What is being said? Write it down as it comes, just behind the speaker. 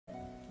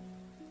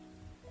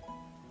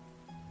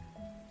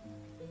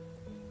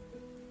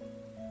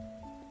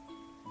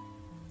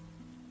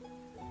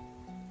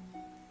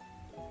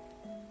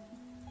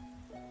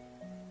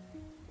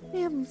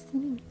I'm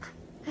sitting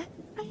right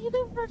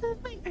in front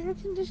of my air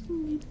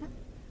conditioning unit,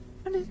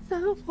 and it's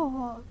so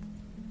cold.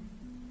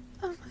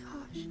 Oh my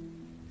gosh.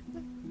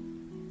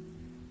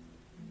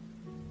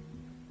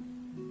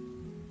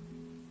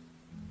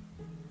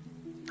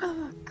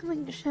 Oh,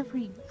 I'm like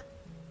shivering.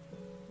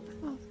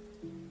 Oh.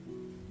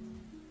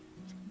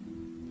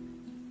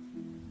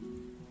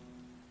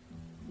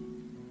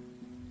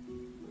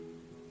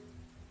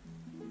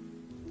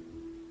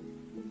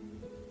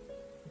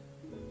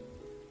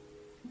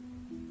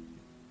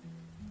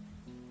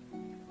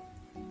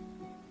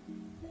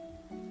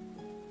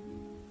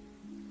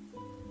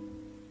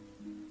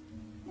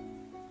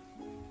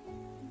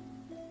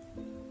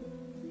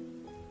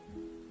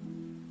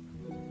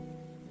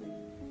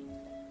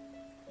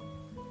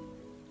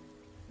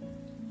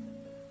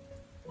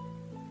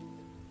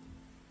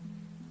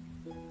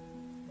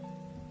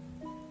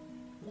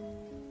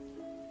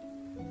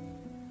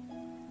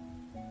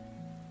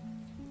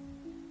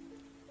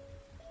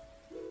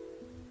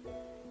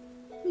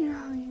 You're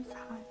always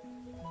hot.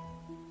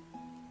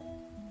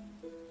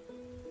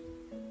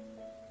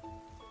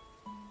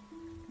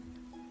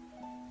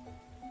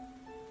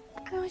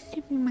 I was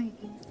keeping my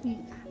AC.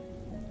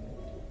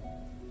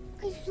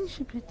 I can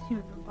ship it to you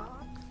in a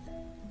box.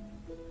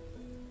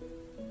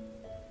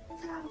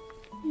 That would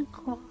keep you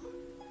cool.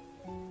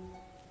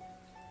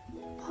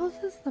 Cold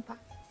is the best.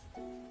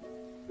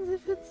 Because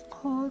if it's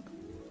cold,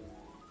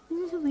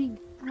 you can like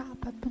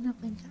wrap up in a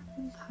blanket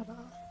and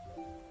cuddle.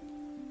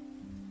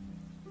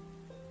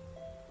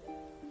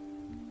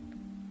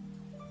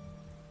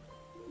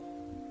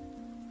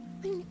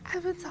 Like,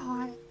 if it's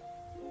hot,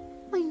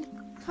 like,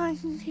 I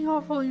can take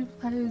off all your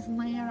clothes and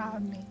lay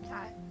around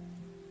naked.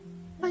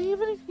 But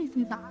even if you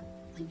do that,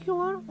 like, you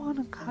won't want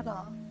to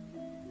cuddle.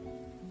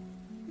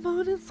 But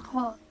when it's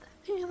cold,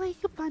 you like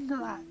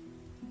bundle up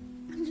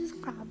and just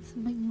grab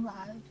something you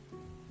love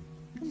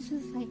and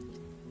just like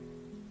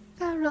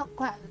get real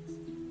close.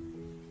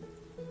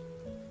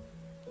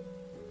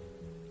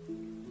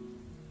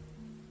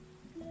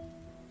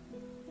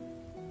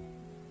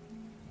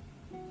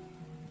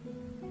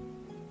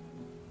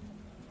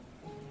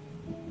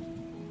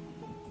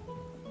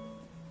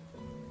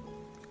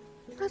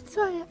 That's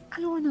why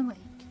I want to like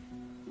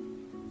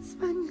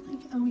spend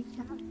like a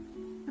weekend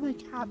in a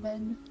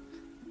cabin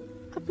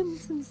up in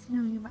some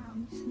snowy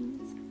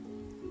mountains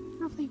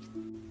with like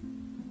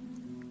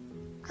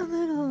a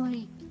little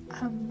like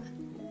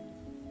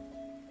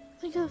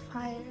a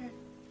fire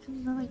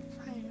in the like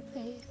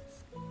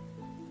fireplace.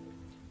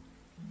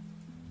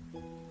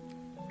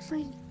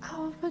 Like have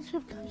a bunch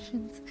of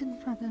cushions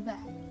in front of it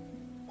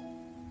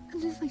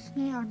and just like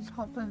lay on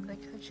top of the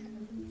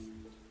cushions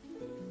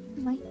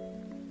and like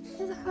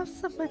just have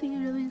somebody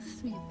really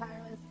sweet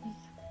there with me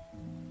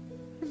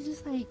and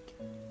just like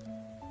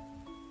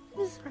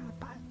just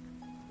wrap up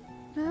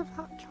and have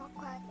hot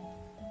chocolate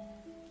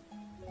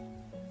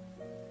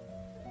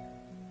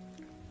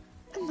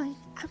and like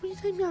every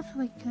time you have to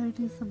like go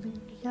do something,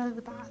 you go to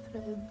the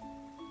bathroom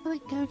or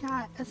like go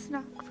get a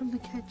snack from the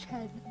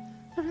kitchen,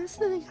 the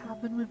rest of the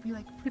cabin would be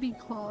like pretty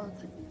cold,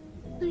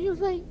 so you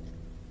like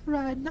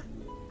run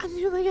and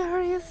you like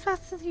hurry as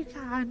fast as you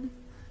can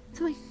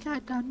to like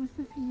get done with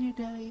the thing you're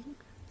doing,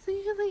 so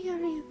you can like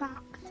hurry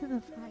back to the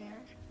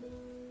fire,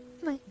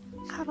 like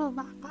cuddle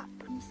back up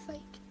and just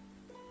like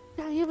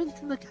dive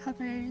into the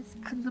covers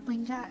and the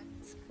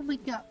blankets and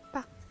like get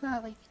back to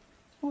the like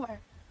floor.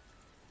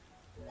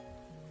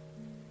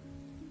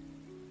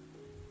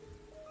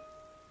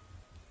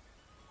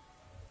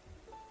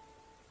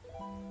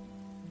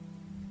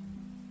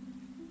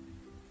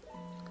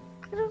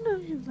 I don't know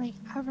if you've like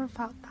ever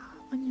felt that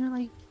when you're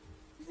like,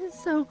 this is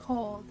so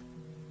cold.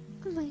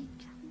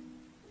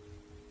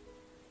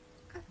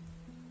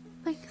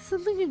 Like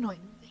something annoying,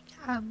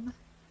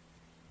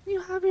 you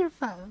have your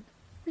phone,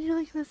 and you're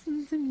like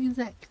listening to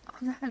music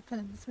on the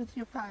headphones with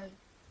your phone,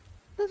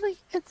 then like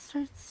it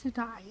starts to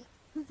die,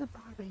 with the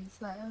battery's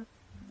low,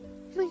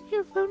 like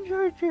your phone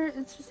charger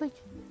is just like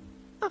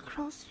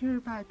across your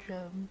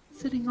bedroom,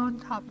 sitting on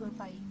top of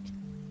like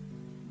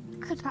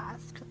a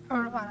desk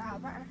or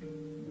whatever,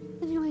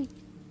 and you like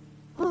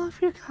pull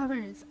off your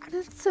covers, and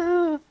it's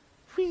so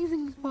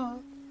freezing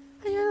cold.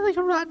 And you like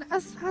run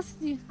as fast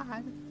as you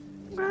can,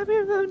 grab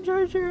your phone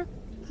charger,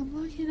 and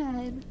plug it in,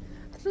 and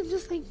then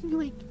just like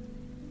you like,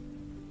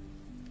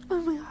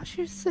 oh my gosh,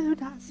 you're so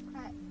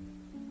desperate.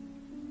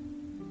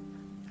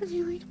 And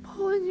you like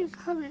pull in your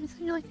covers,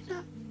 and you're like,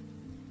 no,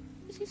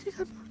 you need to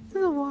come back to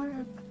the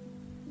warm.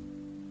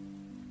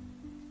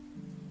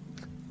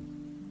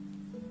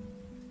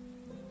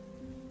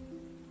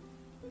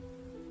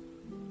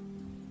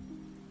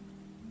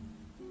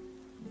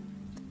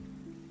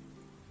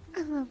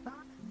 I love that.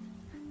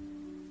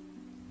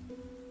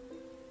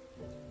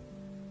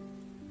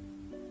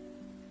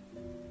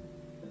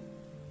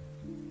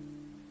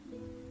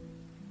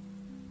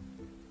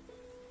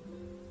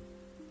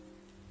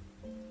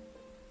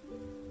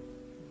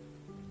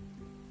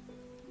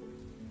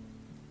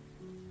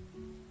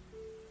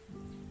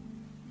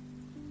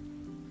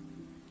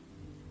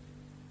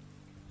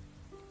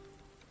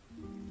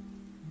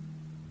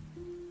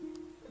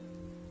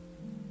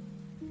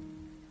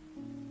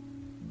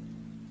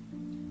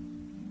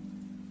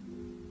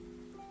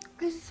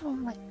 just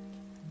want like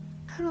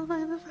cuddle by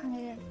the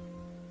fire,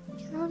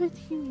 have a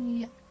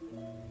TV,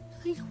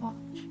 like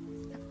watch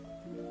stuff.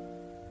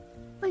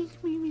 Like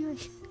maybe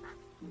like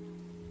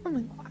oh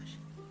my gosh.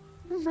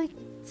 Like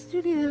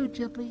Studio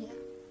Ghibli.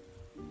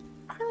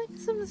 Or like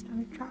some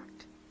Star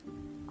Trek.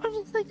 Or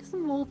just like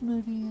some old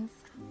movies.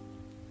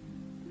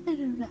 I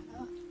don't know.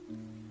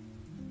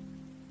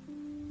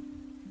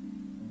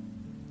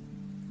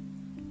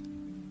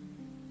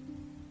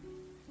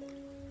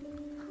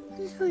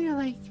 Until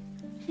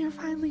you're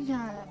finally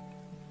like,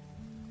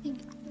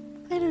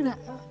 I don't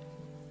know.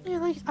 You're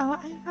like, oh,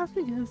 I have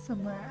to go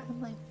somewhere.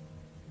 I'm like,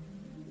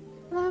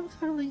 I love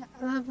cuddling,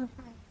 I love the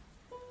fire.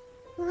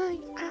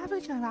 Like, I have to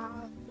get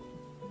out.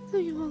 So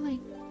you will like,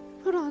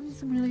 put on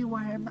some really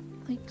warm,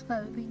 like,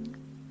 clothing.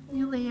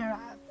 You layer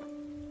up.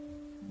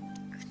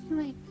 And you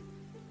like,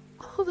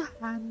 hold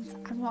hands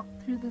and walk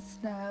through the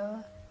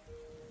snow.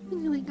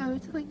 And you like go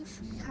to like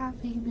some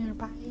cafe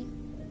nearby.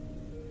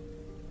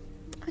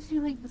 And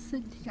you like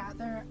sit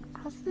together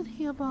across the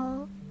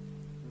table.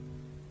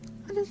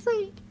 And it's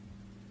like,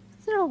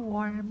 it's so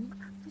warm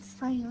and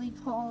slightly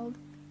cold.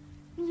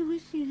 And you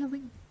wish you could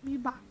like be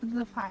back in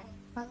the fire,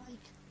 but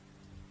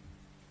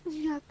like,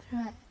 you get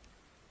through it.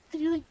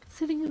 And you're like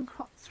sitting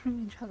across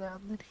from each other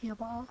on the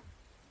table.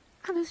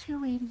 And as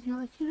you're waiting, you're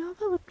like, you know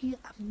what would be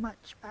a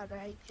much better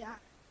idea?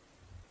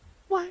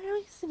 Why are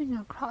we sitting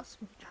across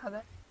from each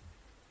other?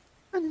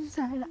 And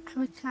instead, I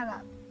would get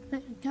up and I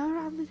would go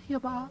around the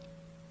table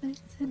and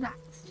I'd sit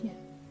next to you.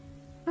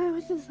 And I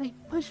would just like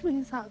push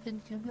myself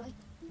into you and be like,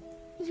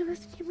 you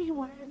just keep me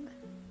warm.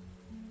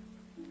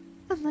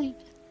 And like,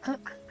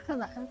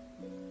 hello.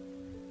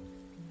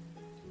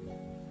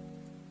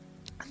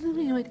 And then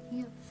we would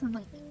eat some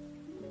like,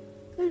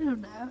 I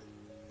don't know,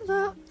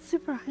 not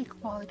super high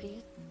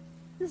quality.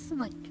 Just some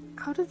like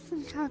out of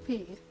some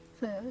cafe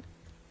food.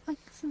 Like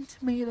some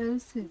tomato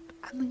soup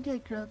and like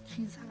a grilled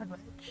cheese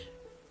sandwich.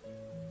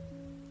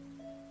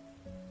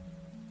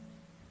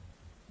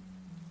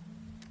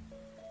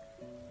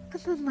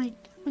 And then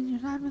like, when you're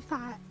done with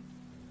that,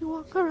 you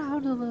walk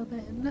around a little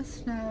bit in the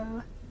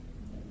snow.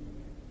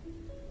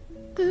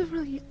 Go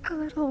for like a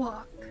little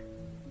walk.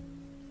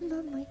 And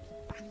then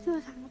like, back to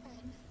the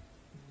cabin.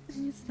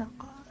 And you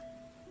snuggle.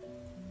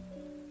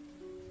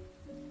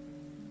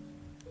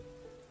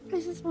 I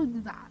just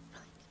wanted that for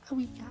like a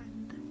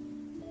weekend.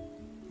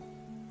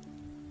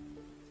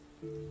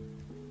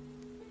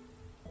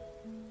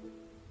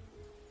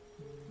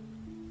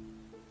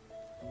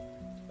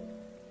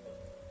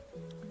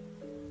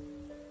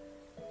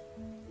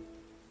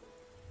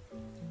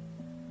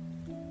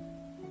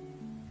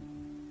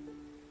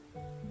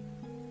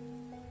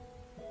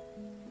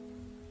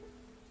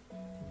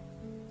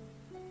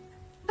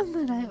 And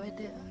then I would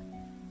do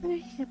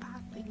very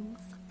bad things.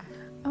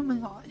 Oh my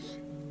gosh.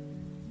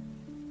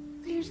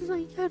 You're just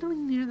like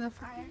cuddling near the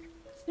fire.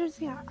 So you're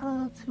just a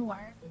little too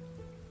warm.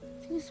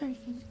 So you start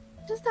getting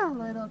just a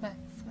little bit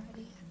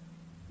sweaty.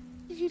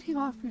 You take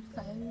off your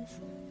clothes.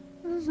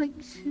 And those like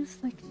two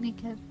slick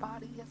naked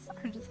bodies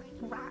are just like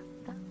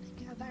wrapped up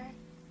together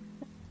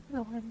in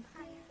the warm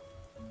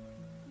fire.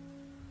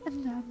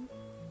 And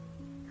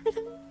I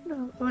don't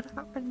know what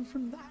happened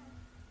from that.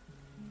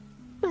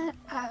 But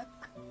I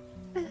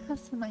have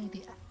some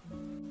idea.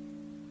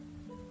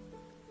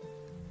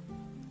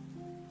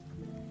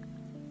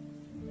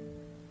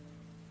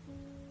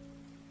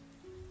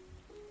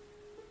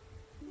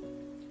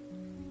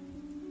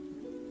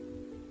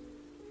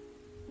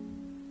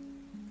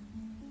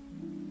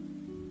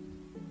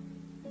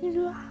 You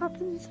know what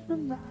happens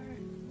from there?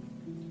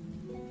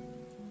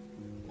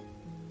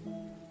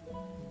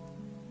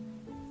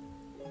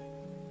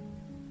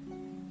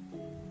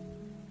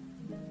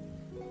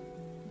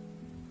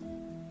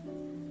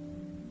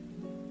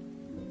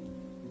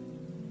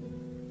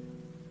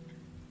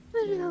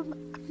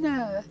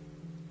 No,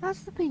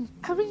 that's the thing.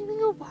 Every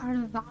single part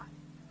of that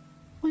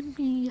would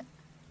be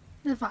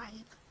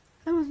divine.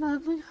 I would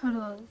love the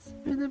cuddles,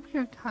 or the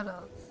pure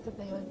cuddles that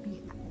they would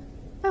be.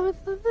 I would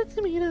love the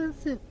tomato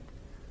soup.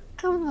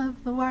 I would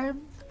love the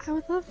warmth. I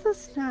would love the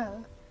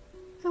snow.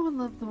 I would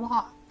love the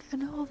walk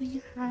and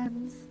holding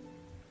hands.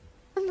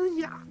 And then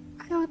yeah,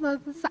 I would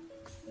love the sex.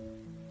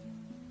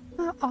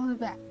 But all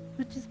of it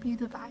would just be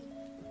divine.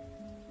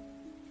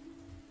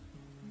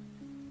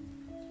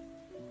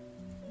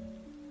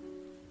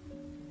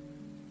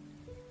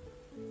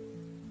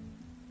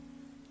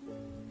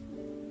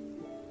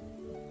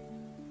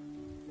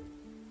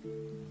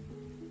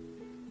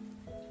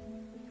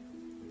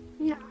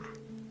 Yeah.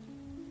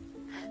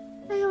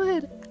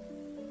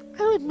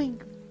 I would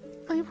make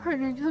my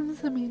partner come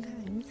so many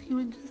times, he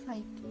would just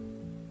like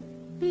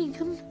be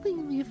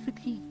completely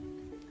fatigued.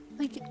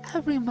 Like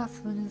every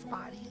muscle in his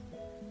body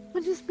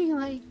would just be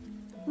like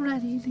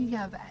ready to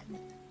give in.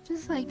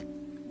 Just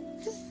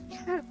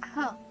can't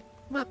help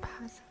but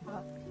pass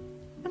out.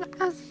 And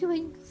as he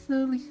like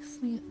slowly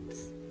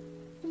sleeps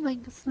and like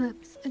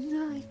slips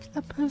into like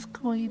a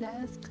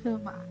post-coitus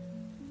coma,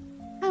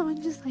 I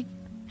would just like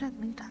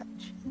gently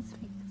touch his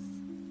face.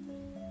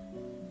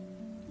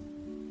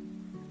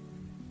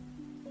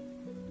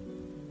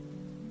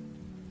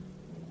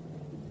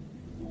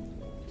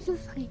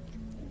 just like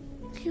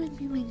he would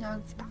be laying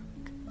on his back,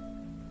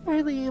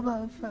 barely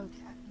able to focus.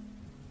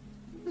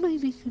 My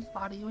naked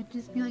body would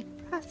just be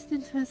like pressed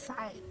into his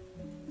side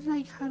as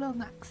I cuddle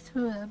next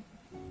to him.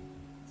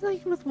 It's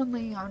like with one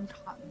laying on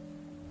top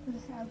of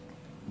him,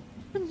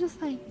 and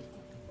just like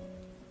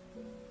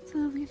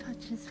slowly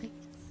touch his face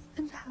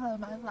and tell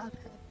him I love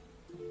him.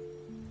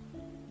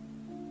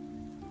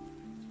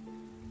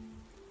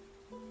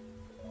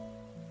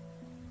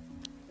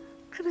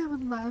 And I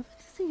would love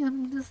to see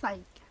him just like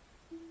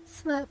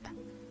slip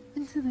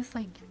into this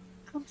like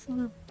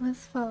absolute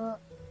blissful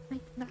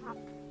like nap.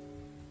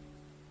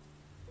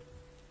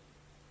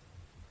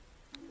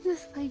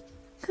 Just like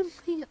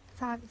complete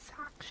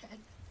satisfaction.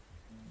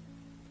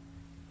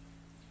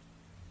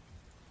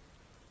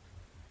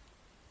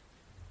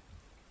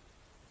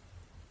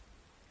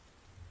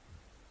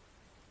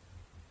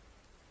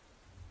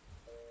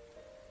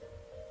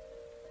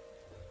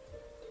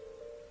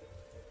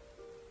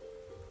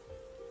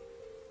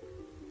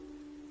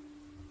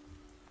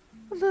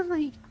 And then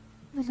like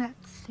the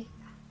next day,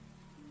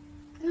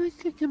 I would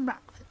cook him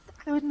breakfast.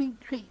 I would make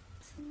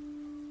grapes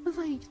with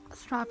like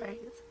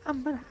strawberries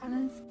and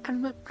bananas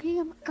and whipped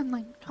cream and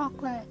like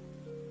chocolate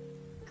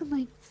and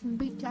like some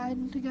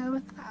bacon to go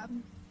with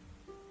them.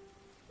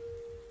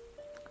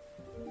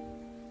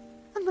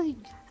 And like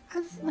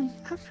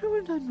after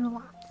we're done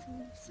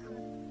relaxing and stuff,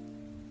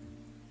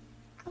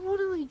 I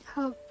wanna like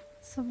help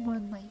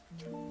someone like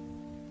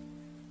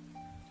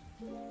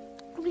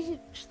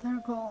reach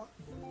their goals.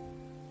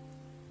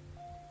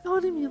 I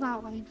wanna be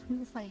that wife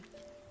who's like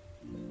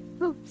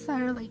hopes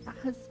our like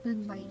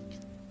husband like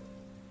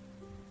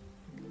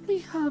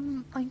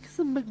become like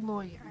some big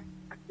lawyer,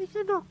 or like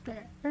a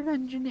doctor or an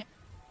engineer,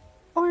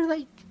 or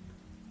like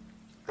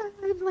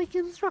I'm like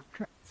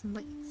instructor at some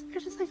place, or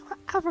just like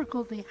whatever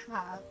goal they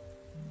have.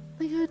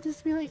 Like I would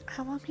just be like,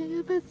 I want to be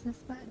a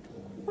businessman,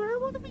 or I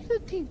want to be a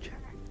good teacher,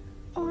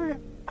 or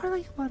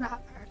like whatever.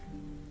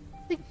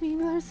 Like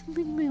maybe there's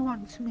something they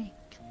want to make,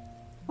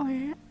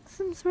 or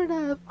some sort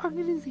of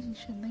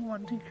organization they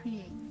want to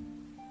create.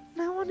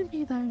 And I want to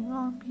be there and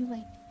I'll be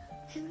like,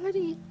 hey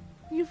honey,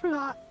 you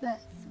forgot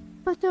this,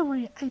 but don't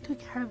worry, I took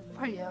care of it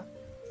for you,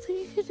 so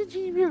you could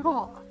achieve your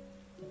goal.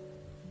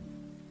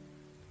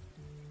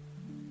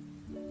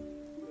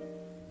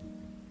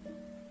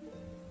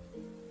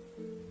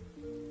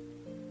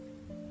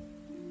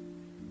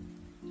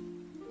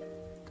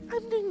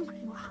 I'm doing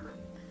pretty well.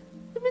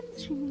 I've been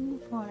streaming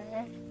for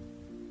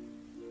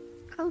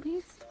at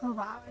least 12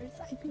 hours,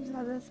 I think,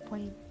 at this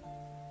point.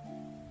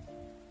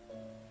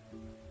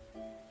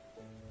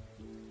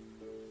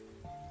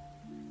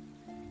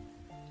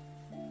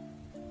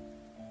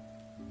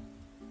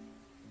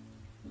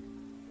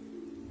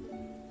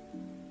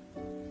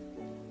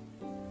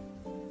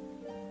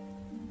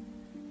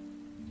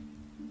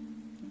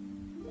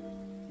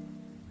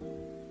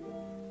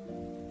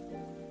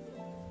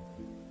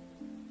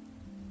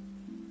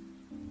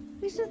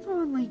 I just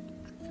want, like,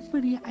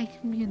 somebody I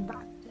can be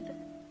invested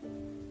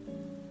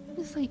in.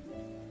 Just, like,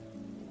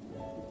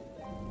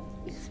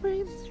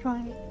 experience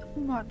joy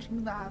from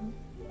watching them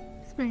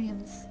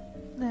experience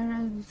their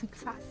own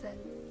successes,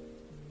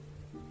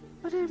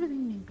 whatever they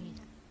may be.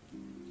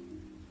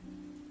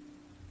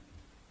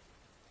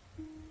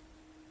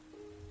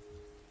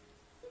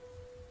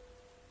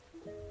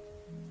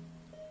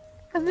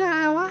 And then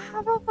I will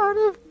have a lot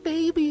of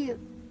babies.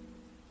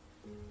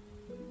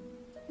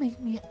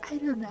 Maybe, I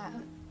don't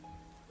know.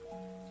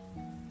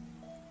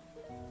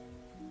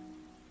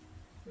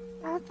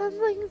 That sounds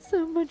like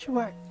so much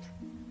work.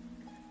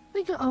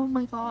 Like, oh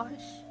my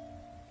gosh.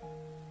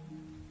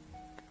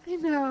 I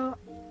know,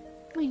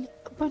 like,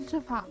 a bunch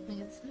of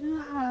families who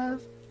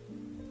have,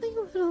 like,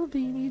 little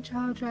baby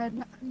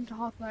children and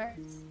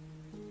toddlers.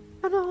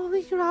 And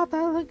holy crap,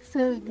 that looks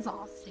so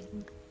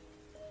exhausting.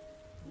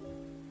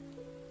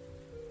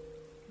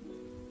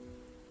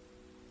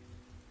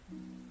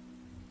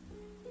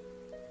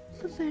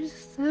 But they're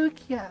so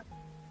cute.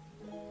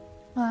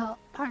 Well,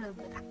 part of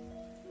the time.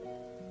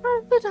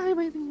 Part of the time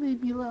I think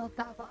they'd be little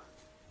devils.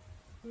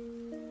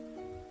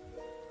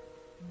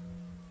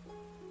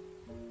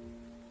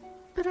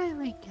 But I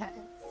like kids.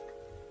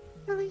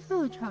 I like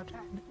little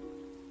children.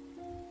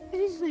 I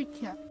think they're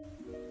cute.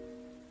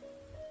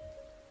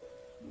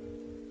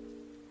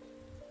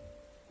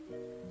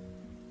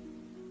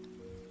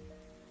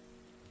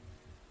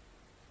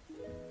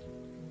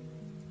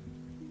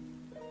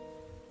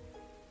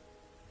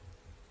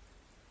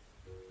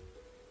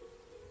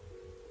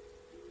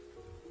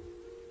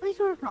 Like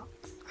our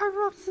rocks. Our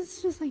rocks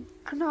is just like,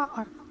 not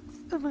our rocks.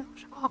 Oh my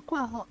gosh,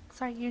 Aqua Hulk.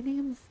 Sorry, your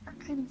names are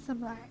kind of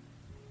similar.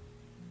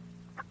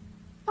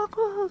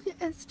 Aqua Hulk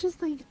is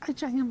just like a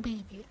giant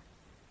baby.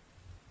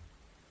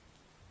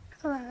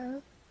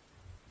 Hello.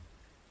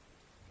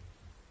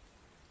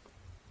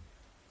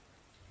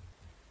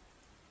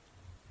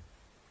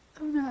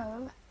 Oh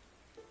no.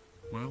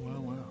 Wow.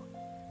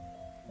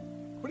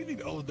 What do you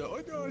mean, oh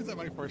no? No, is that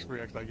my first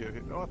reaction I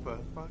get? What the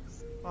fuck?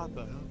 What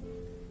the hell?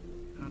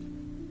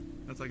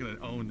 That's like an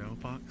oh no,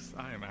 Fox.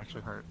 I am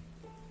actually hurt.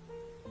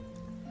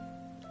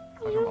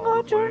 You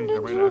got turned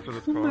into a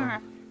Kumar,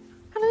 and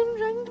I'm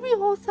trying to be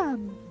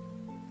wholesome.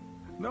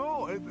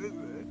 No,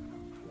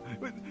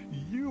 but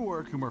you were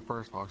a Kumar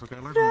first, Fox. Okay, I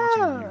learned from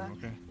watching you.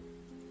 Okay.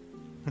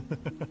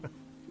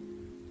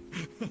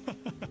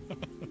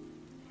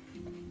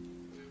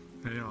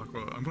 Hey,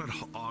 Aqua. I'm glad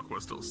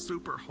Aqua's still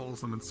super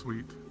wholesome and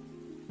sweet.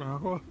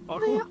 Aqua.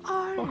 They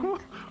are.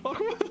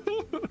 Aqua.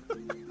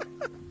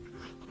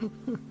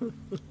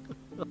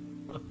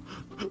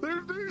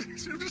 They're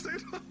just saying.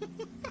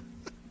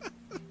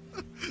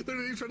 They're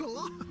not even trying to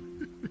lie.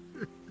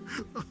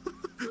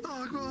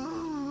 Aqua.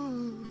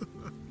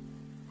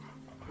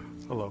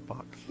 Hello,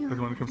 Fox. I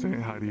just want to come say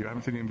hi to you. I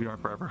haven't seen you in VR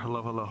forever.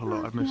 Hello, hello,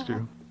 hello. I've missed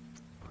you.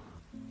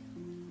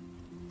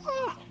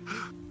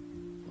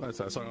 I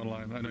saw you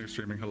online. I know you're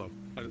streaming. Hello.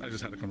 I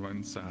just had to come by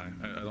and say hi.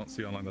 I don't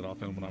see you online that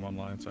often when I'm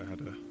online, so I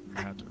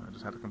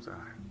just had to come say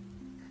hi.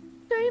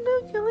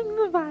 Dino killing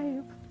the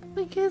vibe.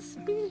 Like his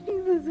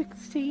species is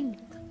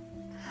extinct.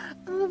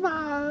 Oh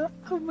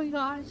my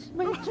gosh,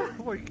 my chat.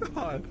 Oh my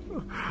god.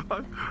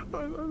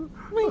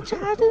 My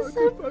chat is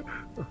so.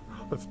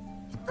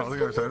 I was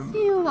gonna say,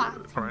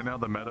 right now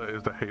the meta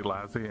is to hate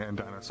Lassie and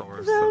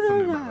dinosaurs. No, That's the no,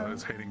 new no. meta,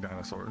 is hating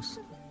dinosaurs.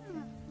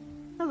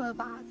 I love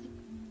Ozzy.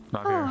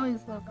 Not I here.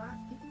 always love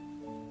Ozzy.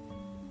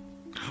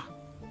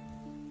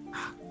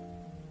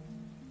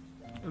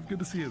 It's good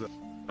to see you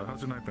though.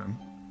 How's your night been?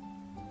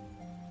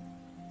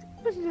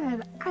 But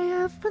good. I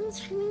have been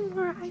streaming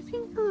for I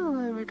think a little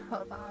over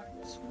 12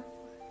 hours.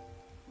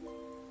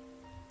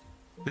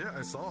 Yeah,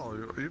 I saw.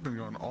 You've been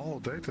going all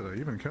day today.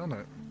 You've been killing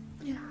it.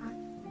 Yeah.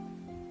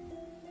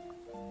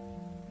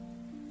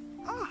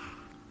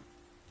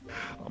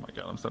 Oh my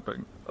god, I'm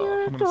stepping.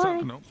 You're I'm gonna step.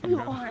 adoring. Nope, I'm You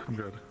good. are. I'm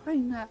good. I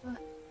know.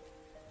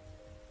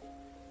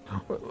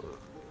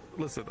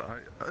 Listen, I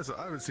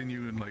haven't seen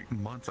you in like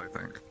months, I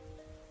think.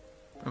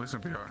 At least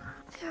in VR.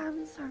 Yeah,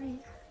 I'm sorry.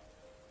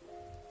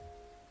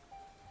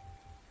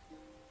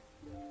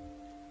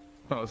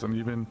 Oh, listen,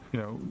 you've been,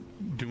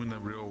 doing the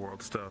real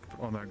world stuff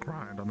on that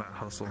grind, on that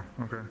hustle,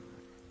 okay?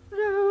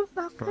 No,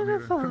 not But gonna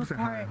fall come say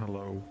hi, apart.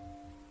 hello.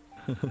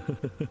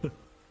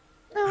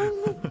 No,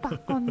 I'm back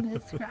on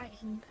this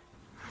grind.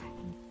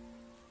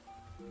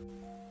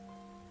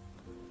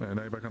 And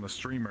now you're back on the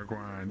streamer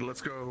grind.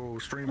 Let's go,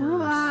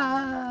 streamers.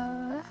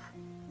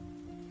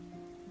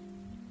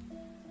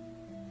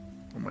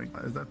 Oh my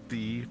god, is that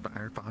the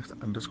Firefox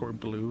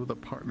 _Blue, the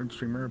partnered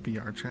streamer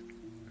VR chat?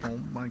 Oh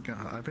my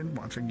god, I've been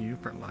watching you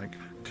for like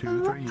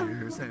 2-3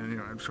 years,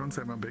 and I just want to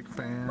say I'm a big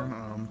fan.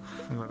 I'm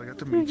glad I got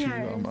to meet you.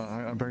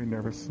 I'm very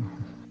nervous.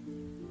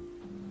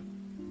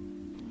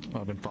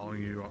 I've been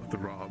following you off the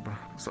Rob,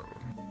 so.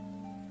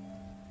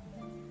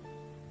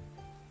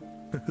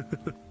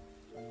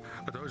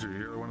 I told you,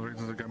 you're one of the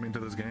reasons that got me into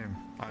this game.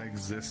 I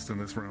exist in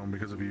this realm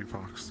because of you,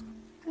 Fox.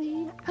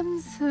 I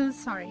am so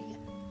sorry.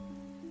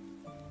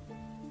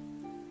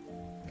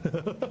 I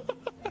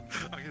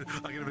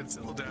could have been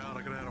settled down,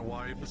 I could have had a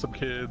wife, some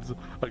kids,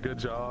 a good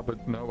job,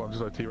 but no, I'm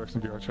just a T-Rex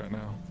in VR chat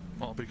now.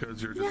 All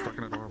because you're just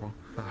fucking adorable.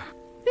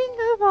 Think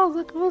of all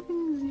the cool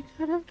things you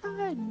could have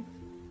done.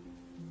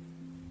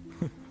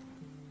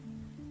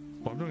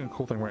 Well, I'm doing a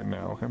cool thing right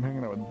now. I'm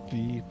hanging out with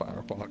the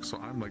Firefox, so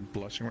I'm like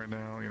blushing right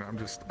now. I'm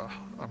just,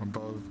 I'm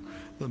above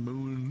the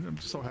moon. I'm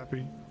just so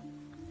happy.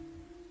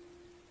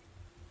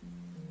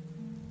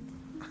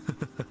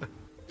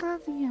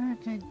 Glad that you're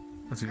good.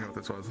 As you know what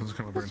this was, let's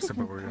come over and sip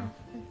over you.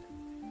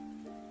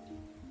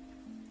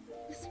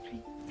 It's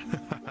great.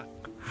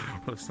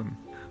 Listen,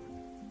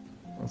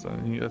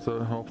 that's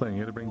the whole thing.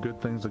 You had to bring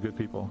good things to good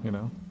people,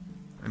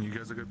 And you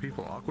guys are good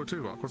people. Aqua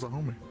too. Aqua's a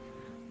homie.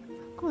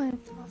 Good,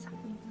 it's what's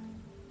happening.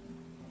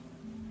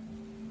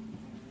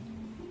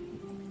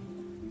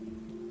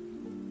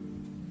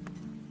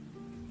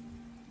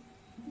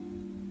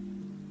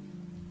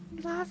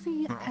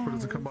 Lassie, Aqua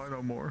doesn't come by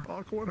no more.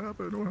 Aqua, what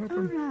happened? What oh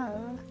happened?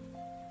 no.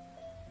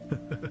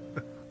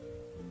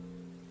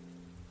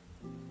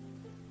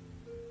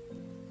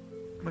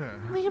 Yeah.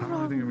 We can How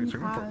long do you think you'll be probably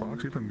streaming for, have-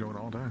 Fox? You've been going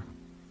all day.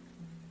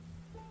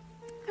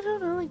 I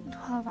don't know, like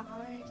 12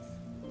 hours.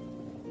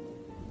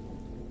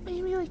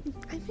 Maybe like,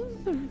 I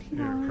think 13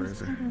 You're hours.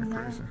 crazy. I don't You're know.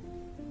 crazy.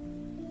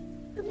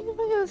 I think if I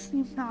go to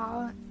sleep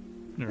now,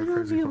 You're I a won't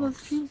crazy be able to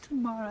Fox. stream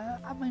tomorrow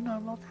at my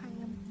normal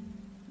time.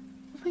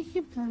 If I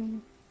keep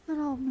going, then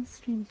I'll miss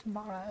stream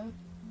tomorrow.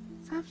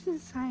 So I have to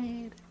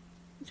decide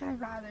which I'd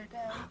rather do.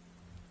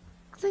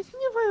 Because I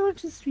think if I were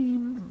to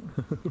stream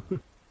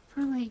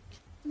for like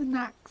the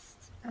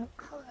next,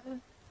 hello.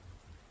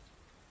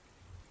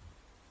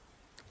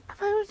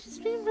 If I were to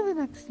stream for the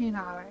next 10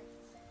 hours,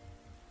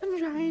 I'm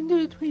trying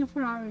to do a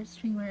 24-hour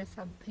stream or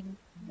something.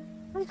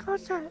 My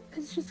contract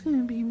is just going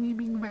to be me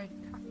being very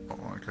tired. Oh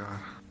my god.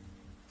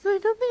 So I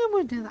don't think I'm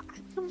going to do that. I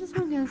think I'm just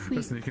going to go to sleep.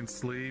 Listen, you can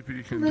sleep,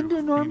 you can And then do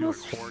do normal like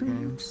horror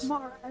stream games.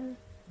 tomorrow.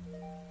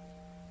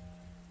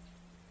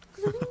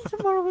 Because I think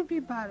tomorrow would be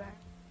better.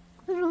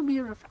 Then it'll be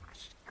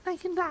refreshed. And I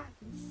can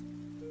dance.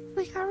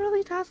 Like, I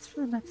really dance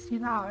for the next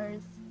 10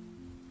 hours.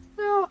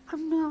 Now,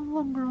 I'm no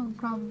longer on the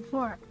ground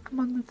floor. I'm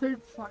on the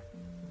 3rd floor.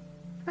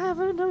 I have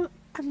a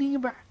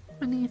neighbor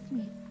beneath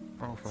me.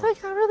 Oh, So fuck. I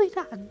can't really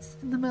dance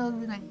in the middle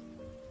of the night.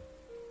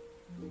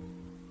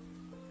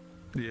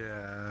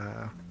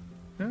 Yeah.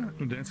 Yeah,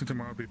 dancing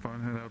tomorrow would be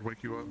fun, and that would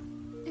wake you up.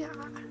 Yeah.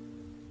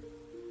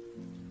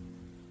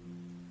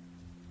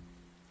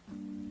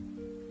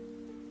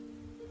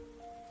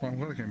 Well, I'm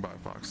glad I came by,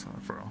 Fox.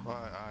 For real.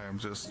 I am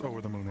just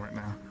over the moon right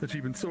now. That you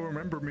even still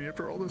remember me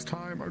after all this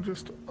time. I'm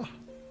just...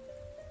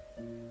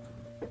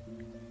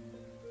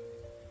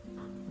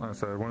 Like I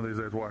said, one of these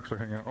days we'll actually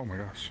hang out. Oh my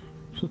gosh.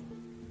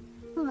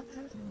 What?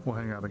 We'll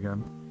hang out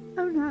again.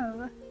 Oh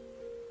no.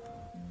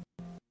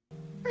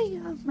 I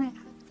love my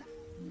headset.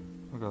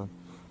 Okay.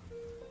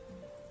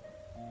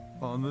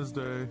 On this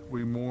day,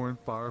 we mourn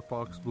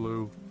Firefox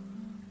Blue.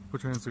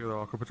 Put your hands together,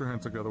 Aqua. Put your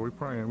hands together. We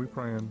praying. We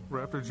praying.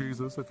 Raptor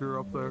Jesus, if you're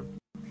up there,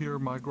 hear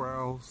my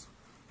growls.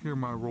 Hear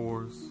my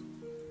roars.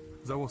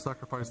 As I will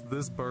sacrifice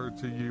this bird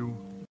to you,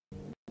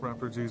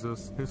 Raptor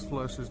Jesus. His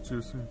flesh is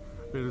juicy.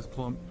 It is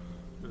plump.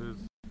 It is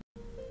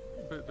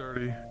a bit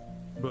dirty.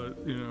 But,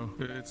 you know,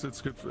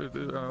 it's good.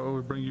 I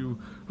will bring you...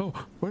 Oh,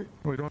 wait.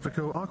 We don't have to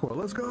kill Aqua.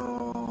 Let's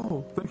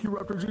go! Thank you,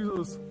 Raptor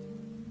Jesus.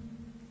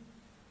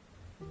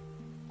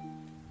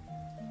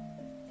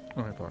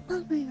 Alright, Fox.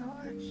 Oh my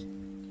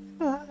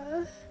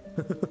gosh.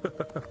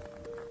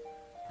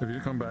 If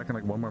you come back in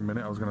like one more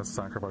minute, I was gonna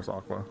sacrifice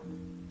Aqua.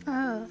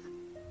 I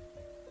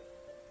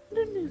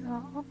don't do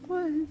that.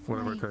 Aqua is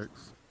Whatever like it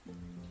takes.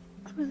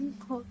 a really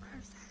cool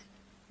person.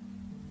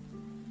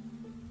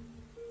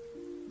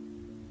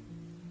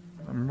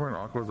 I remember when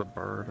Aqua was a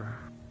bird.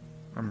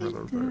 I remember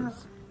those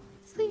days.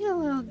 It's like a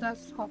little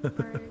desktop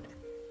bird.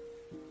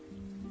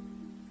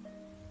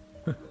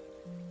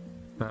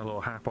 That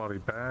little half-body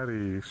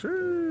baddie.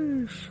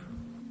 Sheesh.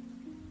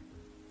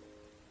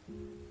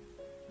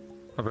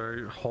 A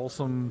very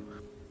wholesome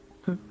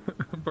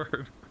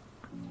bird.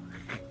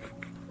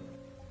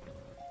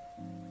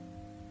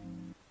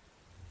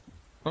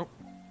 Oh.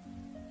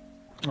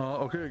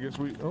 Okay, I guess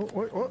we... Oh,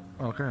 wait, what?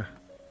 Okay.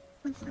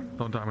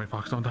 Don't die on me,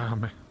 Fox. Don't die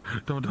on me.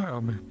 Don't die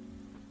on me.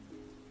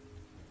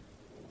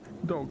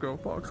 Don't go,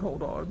 Fox.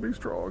 Hold on. Be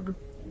strong.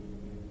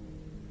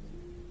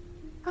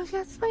 Oh,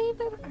 guess what you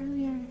did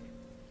earlier?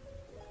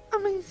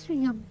 On my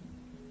stream.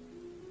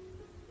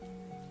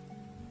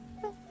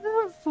 The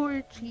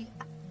 4G.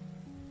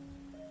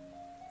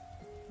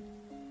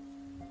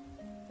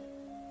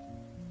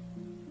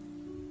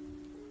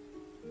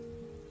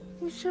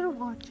 You should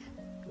watch it.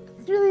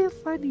 It's really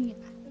funny.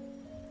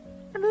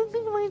 I don't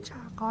think my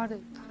chat got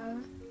it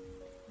though.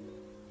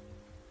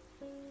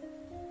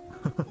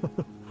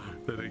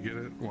 Did they get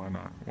it? Why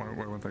not? Why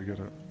wouldn't they get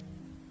it?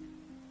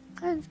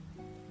 Cause,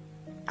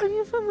 are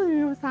you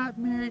familiar with that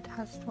mirror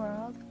test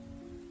world?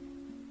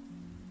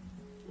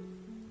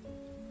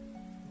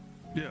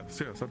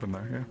 Yes, I've been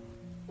there, yeah.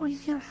 Where you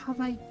can have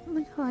like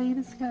the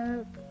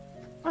kaleidoscope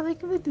or like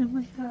the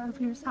duplicate of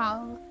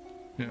yourself.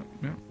 Yeah.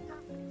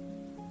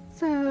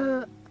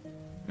 So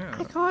Yeah.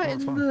 I got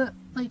it's in fun. the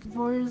like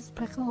Vor's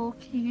pickle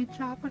cage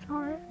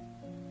avatar.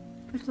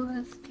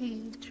 Pickle's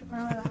cage or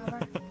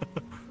whatever.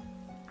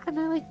 And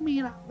I like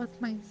made out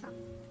with myself.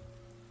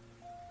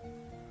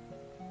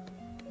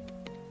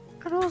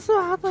 And also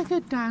had like a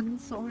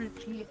dance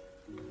orgy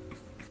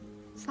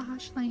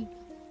 / like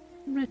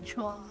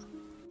ritual.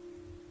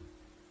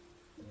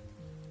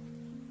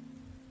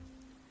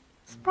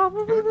 It's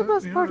probably the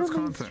best part of it's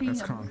my content. stream.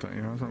 It's content,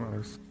 you know, that's what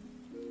matters.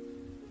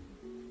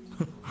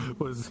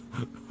 Was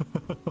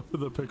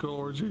the pickle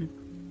orgy?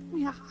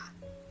 Yeah.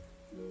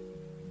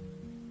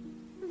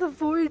 The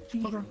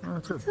 4G. Okay,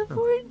 that's good. It's a good.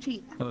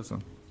 4G.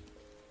 Listen.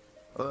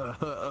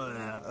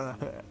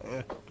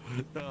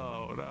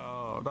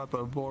 No, not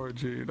the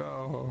 4G,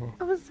 no.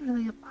 It was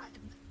really fun.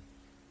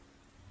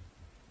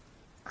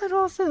 And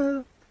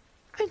also,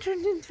 I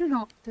turned into an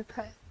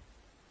octopus.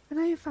 And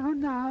I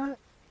found out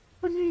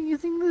when you're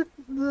using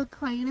the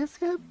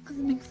kaleidoscope, because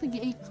it makes like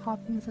 8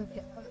 copies of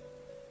you,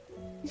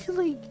 you can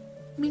like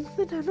make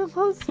the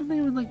tentacles so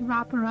they would like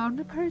wrap around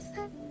a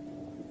person.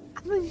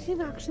 And then you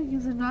can actually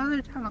use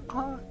another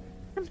tentacle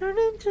and turn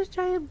it into a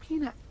giant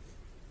peanut.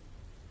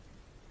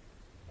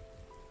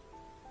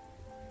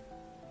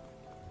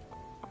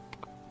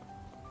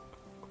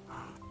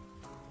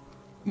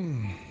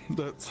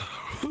 That's...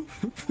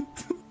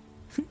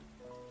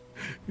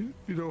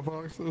 You know,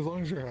 Fox, as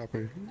long as you're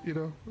happy, you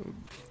know,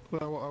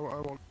 I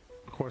won't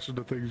question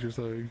the things you're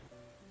saying.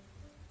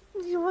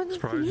 You want to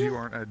Surprised see you it?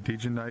 aren't at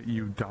DJ Night,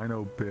 you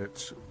dino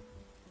bitch.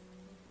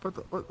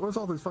 What's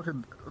all this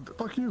fucking...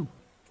 Fuck you.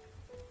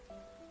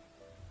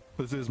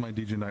 This is my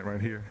DJ Night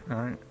right here,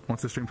 alright?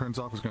 Once the stream turns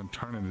off, it's gonna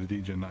turn into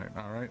DJ Night,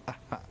 alright?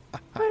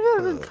 We're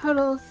gonna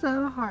cuddle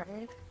so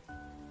hard.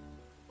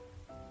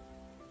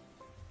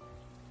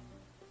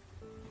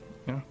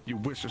 Yeah? You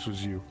wish this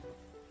was you.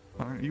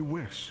 Alright? You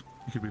wish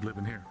you could be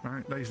living here,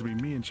 alright? That used to be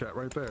me in chat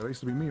right there. That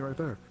used to be me right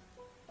there.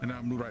 And now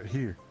I'm right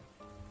here.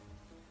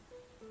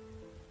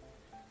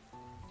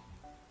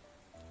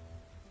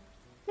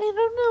 I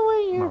don't know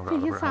where your Oh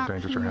god, face how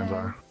dangerous your hands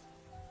are.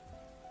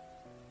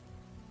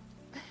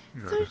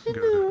 So Good, you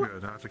good, know-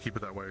 good. I have to keep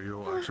it that way.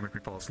 You'll actually make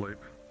me fall asleep.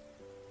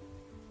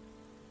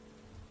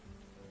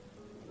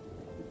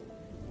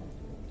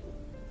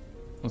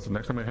 Listen,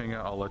 next time we hang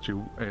out, I'll let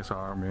you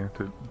ASR me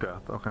to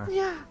death, okay?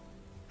 Yeah,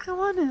 I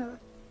want to.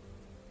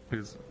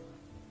 Because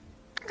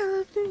I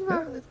love doing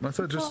that with I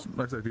said, people. just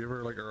like I said, if you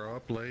ever like are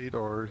up late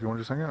or if you want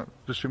to just hang out,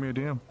 just shoot me a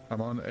DM.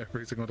 I'm on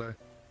every single day.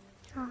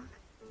 God.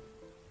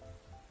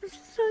 I'm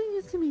just so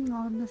used to being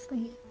on this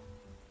late.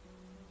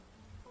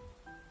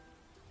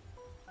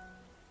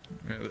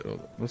 Yeah,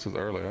 this is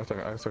early. I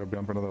think I still be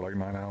on for another like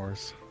 9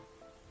 hours.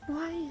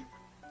 Why?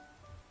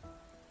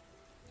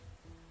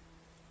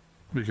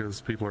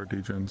 Because people are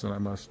degens and I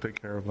must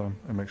take care of them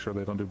and make sure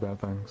they don't do bad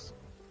things.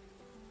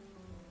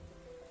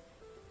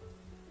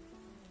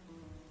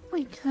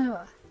 Like who?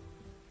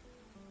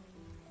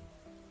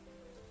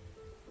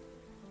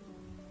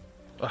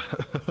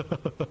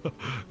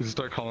 You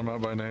start calling them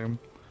out by name.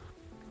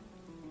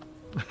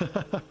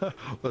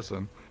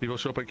 Listen, people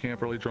show up at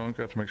camp really drunk.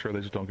 I have to make sure they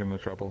just don't get into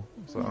trouble.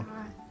 So, Yeah.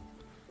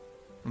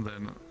 and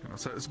then but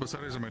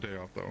Saturdays are my day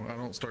off though. I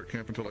don't start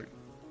camp until like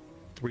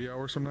 3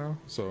 hours from now,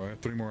 so I have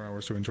 3 more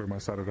hours to enjoy my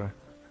Saturday.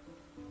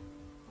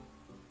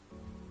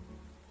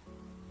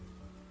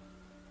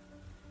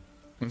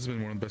 This has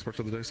been one of the best parts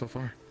of the day so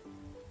far.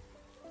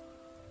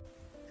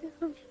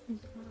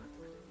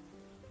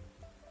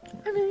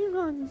 I know you're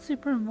going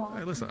super involved.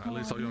 Hey, listen,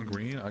 I saw you on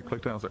green. I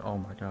clicked it. I was like, oh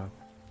my god.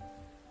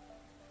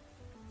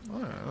 Oh,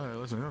 yeah,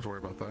 listen, you don't have to worry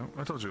about that.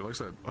 I told you, like I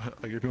said,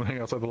 like if you want to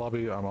hang outside the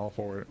lobby, I'm all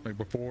for it. Like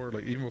before,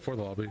 like even before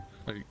the lobby,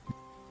 like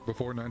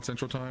before 9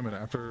 Central Time and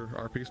after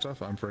RP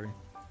stuff, I'm free.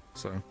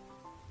 So.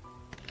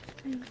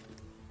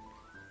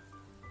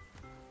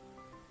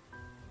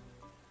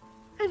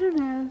 I don't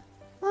know.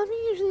 Lobby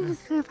usually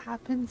just kind of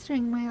happens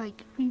during my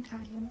like free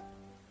time.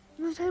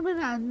 By the time it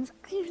ends,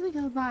 I usually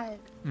go by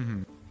it.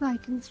 So I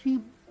can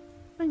stream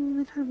during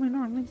the time I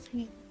normally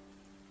stream.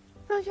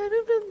 So I kind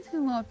of don't see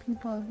a lot of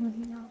people who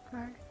hang out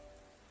there.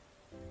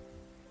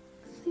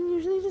 So I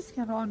usually just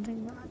get on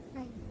during that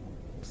time.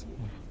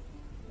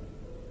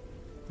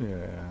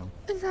 Yeah.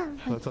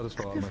 Exactly. That's how I just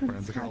follow my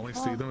friends. I can only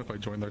see them if I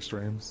join their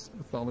streams.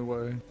 It's the only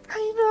way.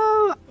 I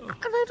know! And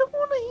I don't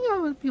want to hang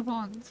out with people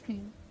on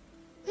stream.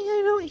 Like,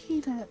 I don't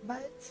hate it,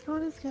 but it's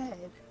not as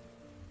good.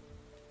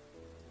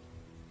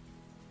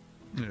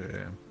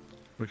 Yeah.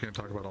 We can't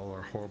talk about all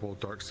our horrible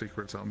dark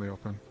secrets out in the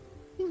open.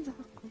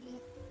 Exactly.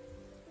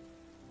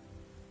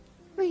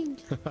 Like,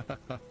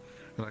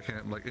 And I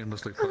can't like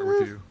endlessly flirt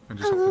with you and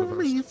just hope for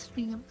the best.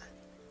 stream.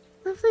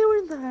 If they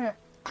were there,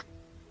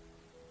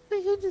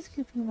 they could just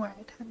give you more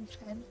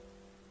attention.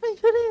 I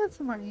could have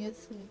some more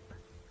sleep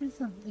or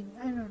something.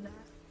 I don't know.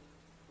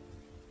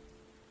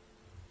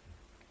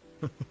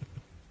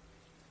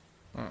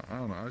 I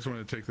don't know. I just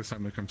wanted to take this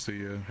time to come see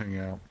you, hang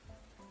out.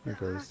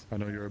 Because I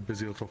know you're a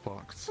busy little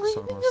fox, Well,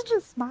 so I I think must of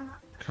this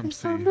map. come I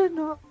see found you. it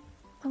not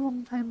a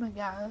long time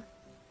ago.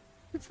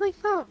 It's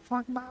like that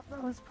fog map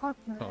that was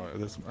popular. Oh,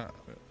 this.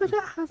 But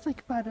it has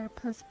like better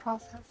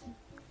post-processing.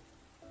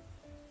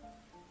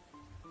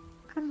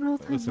 And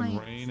real-time Listen,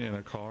 lights. rain in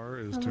a car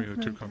is That to me look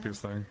the two really good. comfiest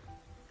thing.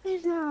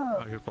 I know.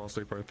 I could fall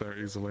asleep right there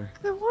easily.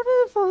 I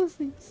want to fall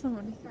asleep with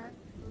someone here.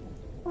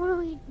 I want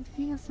to like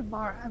do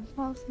ASMR and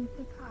fall asleep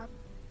with them.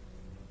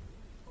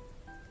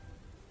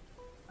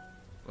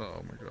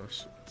 Oh my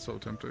gosh, it's so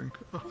tempting.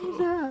 I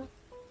know.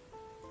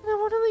 And I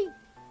want to like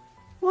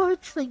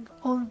watch like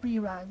old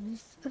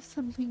reruns of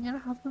something and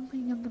have them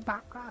playing in the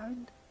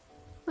background.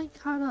 Like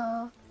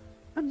kinda,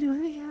 I'm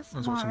doing ASMR.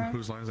 Let's watch some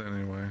Whose Lines It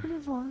Anyway.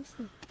 And fall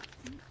asleep.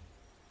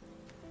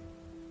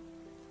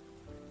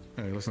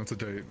 Hey, listen, it's a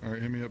date.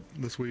 Alright, hit me up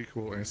this week.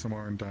 We'll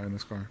ASMR and die in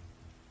this car.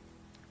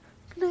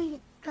 Good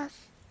night, Just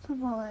the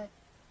bullet.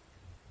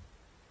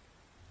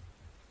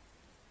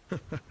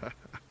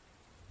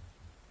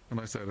 And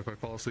I said, if I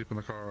fall asleep in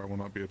the car, I will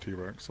not be a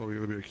T-Rex. I'll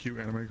either be a cute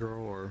anime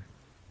girl or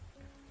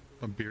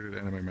a bearded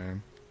anime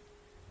man.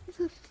 It's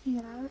a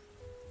Tia.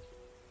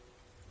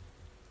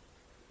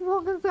 As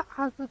long as it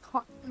has a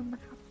costume.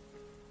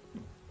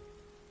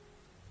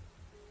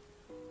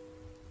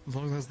 As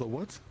long as it has the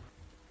what?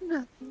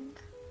 Nothing.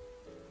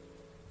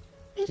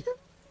 It doesn't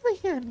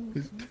like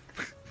anything.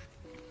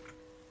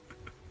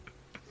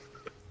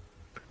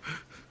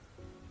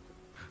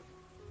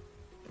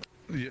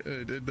 Yeah,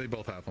 they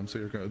both have them, so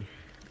you're good.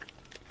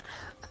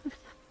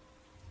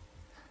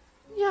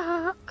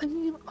 Yeah, I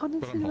mean, But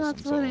honestly, I'm wholesome,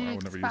 that's so what I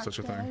would never use such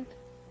a thing. expected.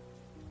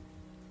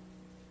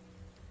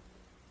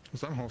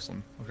 Because I'm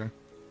wholesome, okay?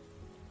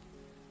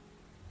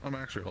 I'm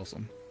actually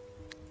wholesome.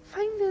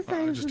 Find this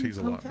I just tease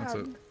a lot, that's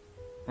it.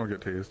 Or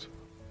get teased.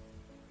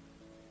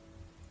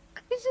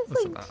 It's just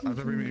Listen, like I've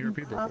never even teasing eaten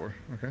people people. before,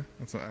 okay?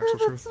 That's the No,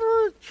 actual that's truth.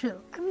 not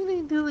true. I mean,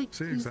 I do like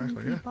See, teasing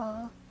exactly, yeah.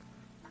 people.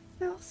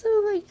 I also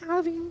like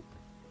having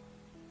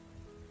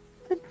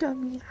a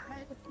dummy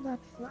head that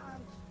I love.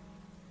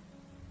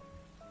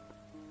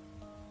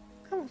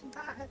 I want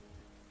that.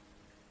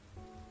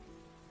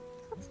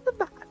 That's the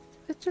best.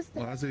 It's just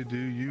Well, as they do,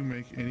 you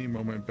make any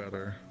moment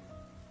better.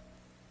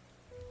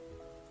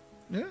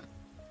 Yeah,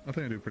 I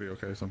think I do pretty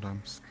okay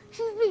sometimes.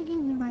 she's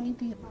making my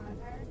day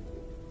better.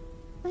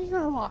 Like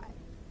a lot.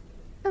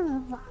 I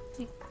love that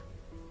too.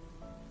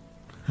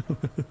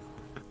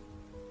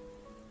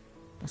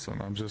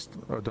 Listen, I'm just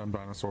a dumb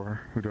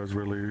dinosaur who does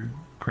really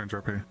cringe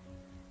RP.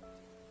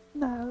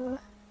 No.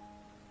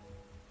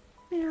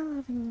 You're a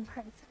living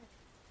person.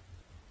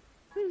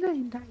 I'm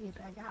not dying,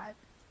 I got.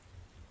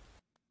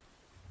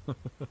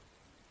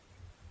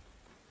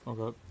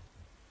 Okay.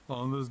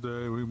 On this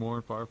day, we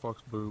mourn Firefox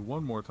Blue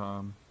one more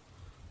time.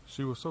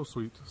 She was so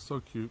sweet, so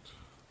cute,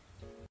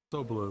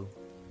 so blue.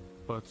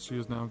 But she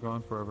is now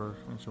gone forever,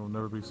 and she will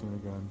never be seen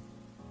again.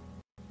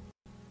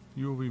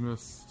 You will be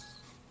missed.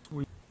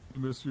 We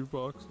miss you,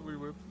 Fox. We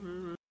miss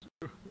you.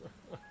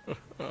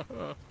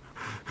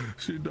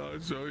 She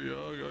died so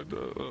young.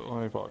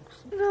 Hey,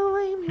 Fox. No,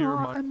 I'm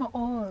not. I'm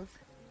old.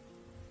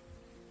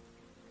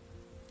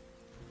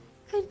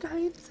 I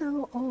died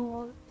so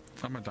old.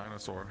 I'm a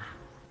dinosaur.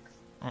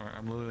 Alright,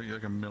 I'm literally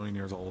like 1,000,000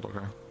 years old,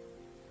 okay?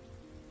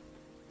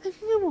 I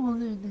think I'm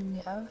older than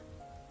you.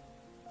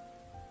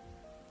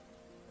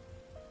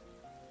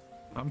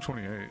 I'm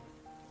 28.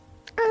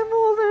 I'm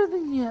older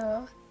than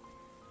you.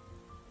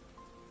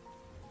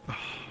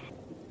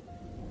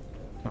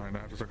 Alright, now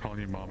I have to start calling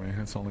you mommy.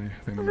 It's the only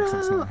thing that makes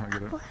sense now. I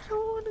get it. I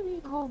don't want to be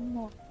called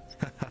mommy.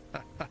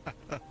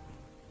 Do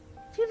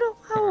you know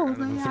how old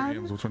I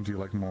am? Which one do you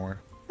like more?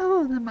 How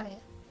old am I?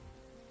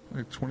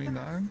 Like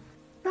 29?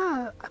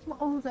 No, I'm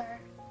older.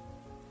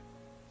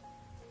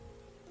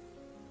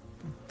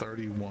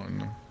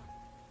 31.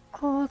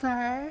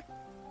 Older.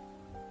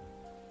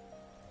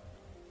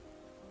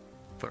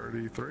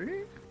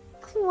 33?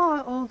 A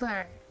lot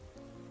older.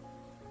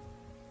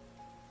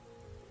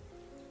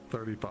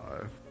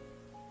 35.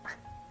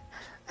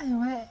 I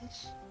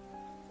wish.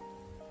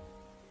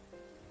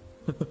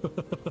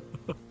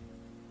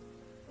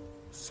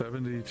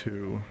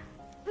 72.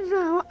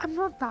 No, I'm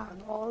not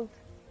that old.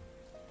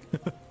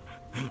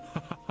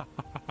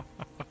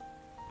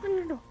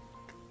 You're not.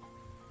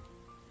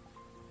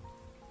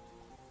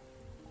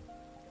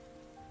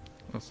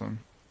 Listen.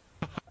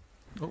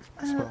 Oh,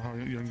 it's about how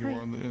young you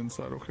are on the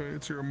inside, okay?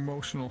 It's your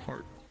emotional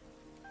heart.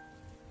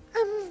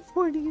 I'm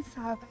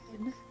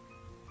 47.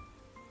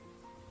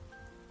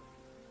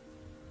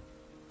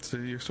 See,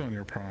 you're still in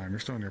your prime. You're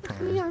still in your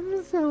prime. Yeah,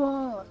 I'm so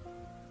old.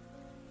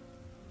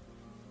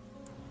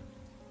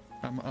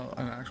 I'm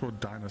an actual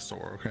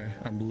dinosaur, okay?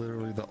 I'm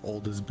literally the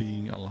oldest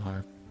being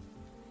alive.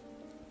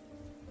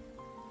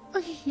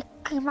 Okay,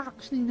 I'm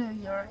actually no,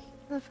 you're right.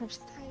 The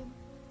first time.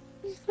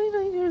 He's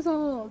 29 years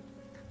old.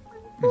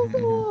 I'm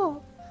so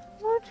old.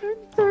 I'm gonna turn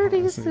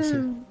 30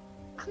 soon.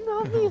 I'm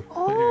not being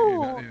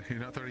old. You're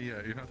not 30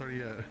 yet. You're not 30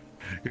 yet.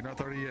 You're not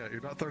 30 yet.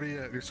 You're not 30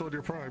 yet. You're still in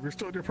your prime. You're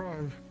still in your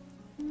prime.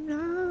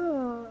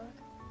 No.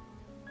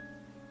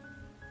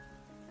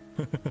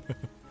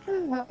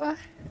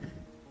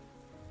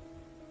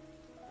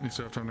 You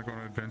still have time to go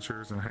on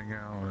adventures and hang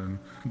out and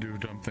do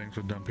dumb things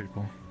with dumb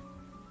people.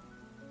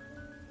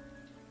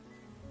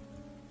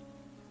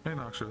 Hey,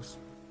 Noxious.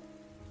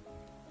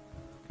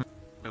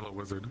 Hello,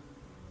 wizard.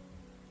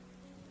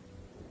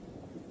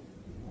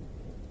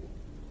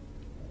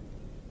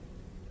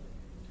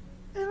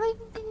 I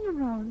like being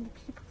around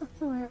people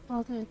who are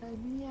older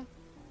than me.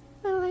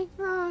 I like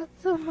that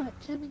so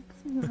much. It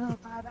makes me feel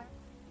better.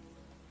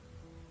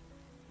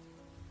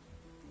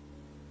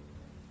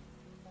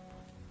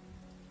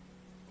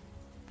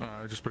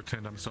 I just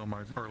pretend I'm still in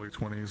my early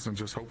 20s and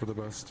just hope for the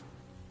best.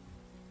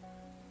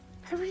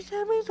 Every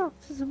time I talk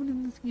to someone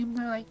in this game,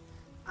 they're like,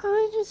 oh,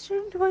 I just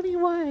turned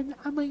 21.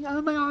 I'm like,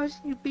 oh my gosh,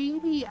 you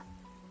baby.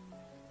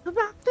 I'm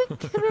back to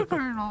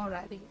kindergarten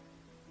already.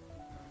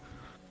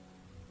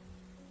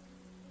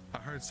 I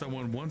heard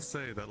someone once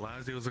say that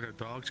Lazzy was like a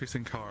dog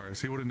chasing cars.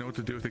 He wouldn't know what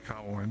to do if he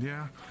caught one.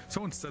 Yeah,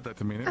 someone said that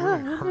to me, and it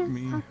really hurt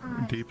me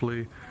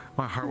deeply.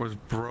 My heart was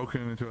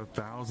broken into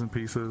 1,000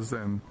 pieces,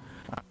 and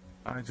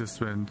I just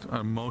been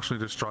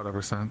emotionally distraught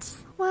ever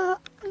since. Well,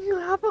 you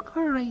have a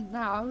car right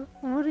now.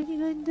 What are you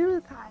going to do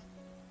with that?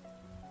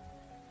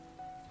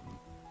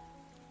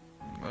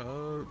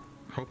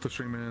 Hope the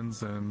stream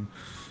ends and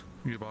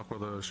give Aqua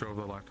the show of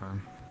their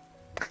lifetime.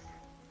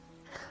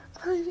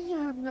 I think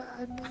I'm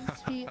on the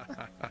street.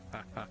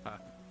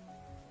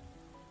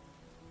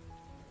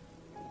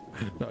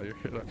 No, you're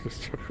kidding. I'm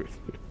just joking with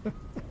you.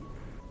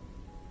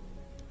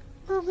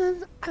 Well,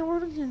 then, I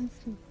want to get a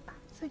sleep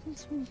so I can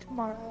stream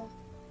tomorrow.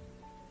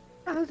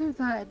 Other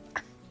than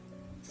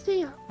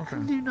stay up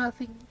and do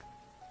nothing.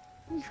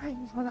 I'm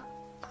trying for that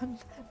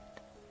content.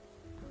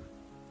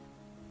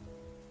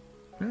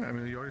 Yeah, I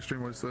mean, you already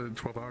streamed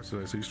 12 hours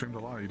today, so you streamed a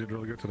lot. You did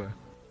really good today.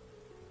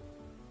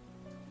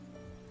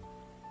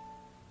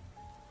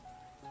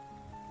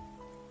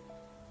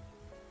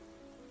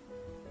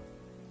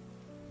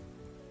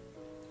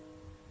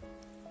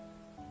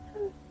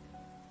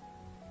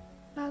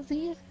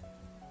 Lazzy,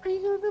 are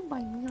you going to buy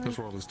me? This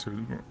world is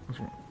too.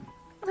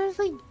 There's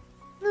like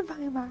the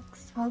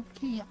Firefox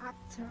 12K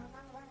acts or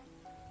whatever.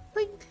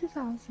 Like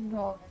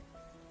 $2,000.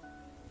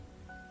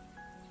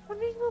 What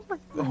are you going to buy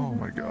me? Oh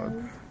my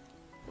god.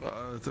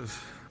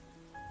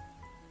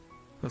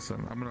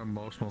 Listen, I'm an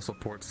emotional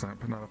support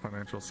simp, not a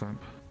financial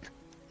simp.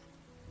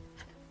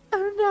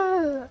 Oh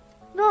no,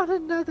 not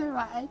another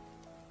one.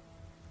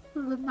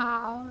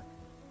 Lamau.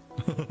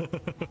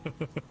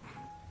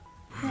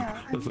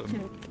 Yeah, I'm Listen,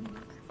 joking.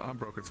 I'm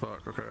broke as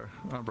fuck, okay?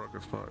 I'm broke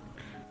as fuck.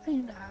 I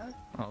know.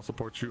 I'll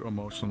support you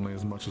emotionally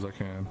as much as I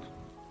can.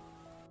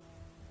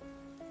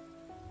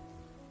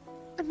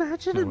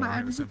 Imagine No, a I'm here man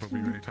to who simple for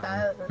you can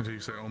anytime. vote. Until you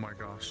say, oh my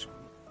gosh.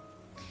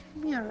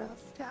 Be a real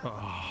scout.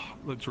 Ah,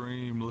 the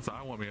dream. Listen,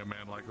 I want me a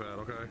man like that,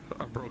 okay?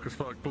 I'm broke as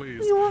fuck,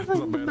 please. You want There's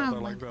a a man out man there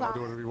like like that. I'll do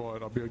that. whatever you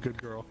want. I'll be a good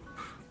girl.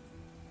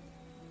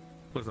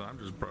 Listen, I'm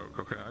just broke,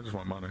 okay? I just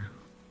want money.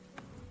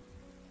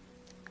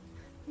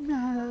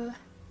 No.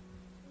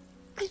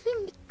 I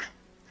think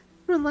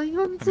relying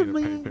on I need a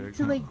somebody pay pig.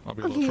 to like I'll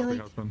be a little okay, trophy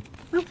like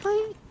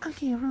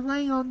husband.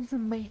 relying on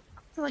somebody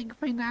to like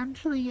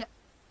financially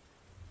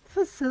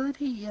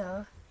facilitate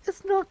you.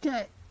 It's not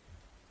good.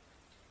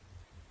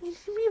 You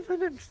should be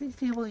financially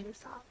stable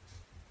yourself.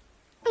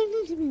 I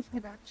need to be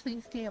financially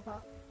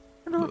stable.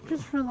 And not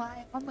just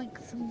rely on like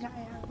some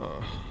guy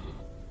out.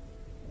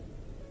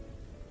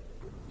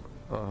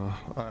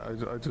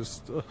 I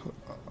just so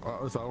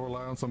I'll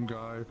rely on some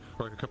guy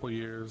for like a couple of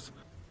years,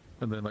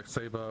 and then like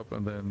save up,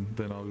 and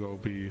then I'll go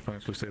be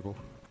financially stable.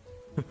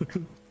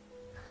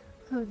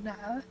 Oh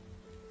no.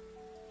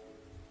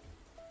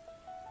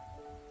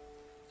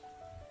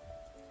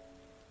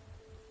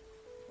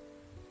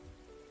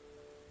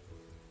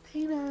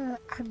 Tina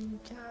and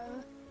Joe.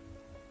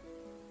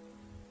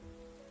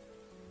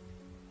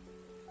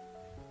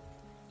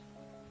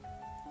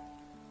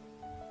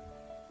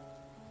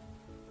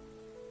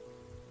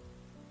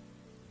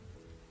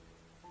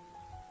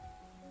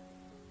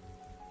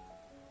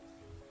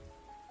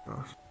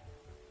 Gosh.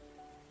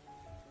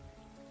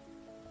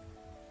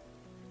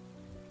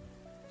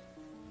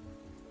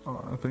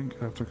 I think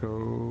I have to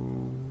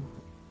go.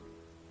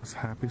 Is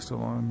Happy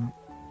still on?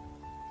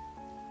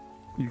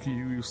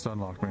 You stun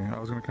locked me. I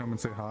was gonna come and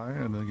say hi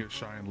and then get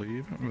shy and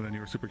leave, but then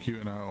you were super cute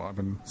and now I've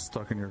been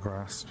stuck in your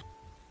grasp.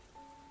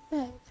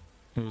 Good.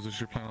 Was this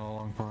your plan all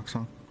along, Fox,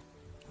 huh?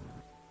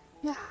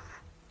 Yeah.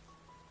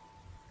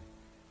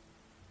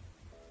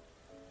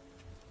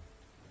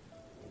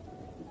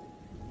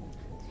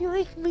 Do you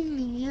like my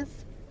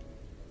knees?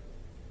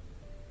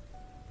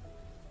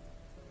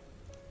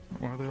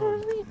 Why are they I all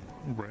really,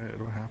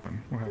 red? What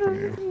happened? What I happened to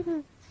really you?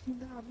 didn't see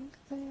them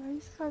because I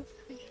always have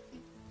faith.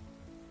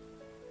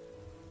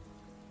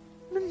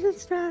 In the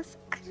stress,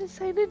 I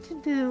decided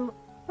to do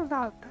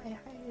without thigh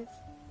highs.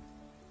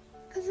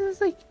 Because it was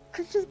like,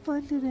 I just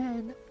blended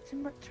in too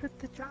much with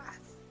the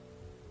dress.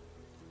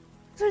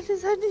 So I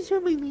decided to show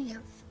my knees.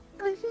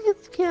 And I think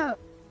it's cute.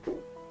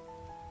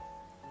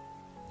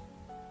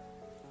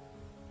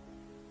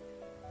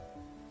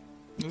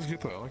 This is cute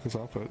though. I like this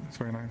outfit. It's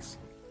very nice.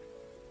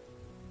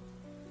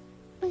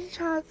 My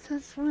chat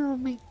says we'll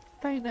make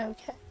Dino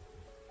okay.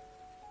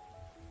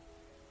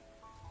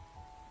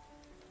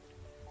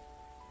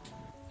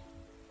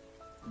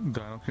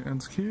 Dino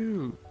Kitten's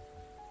cute.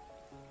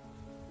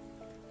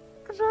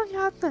 I'm not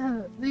cat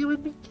though. They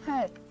would be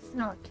cats,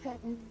 not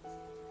kittens.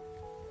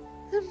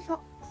 And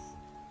fox.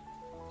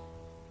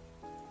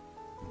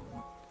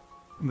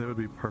 They would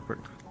be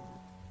perfect.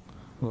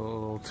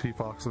 Little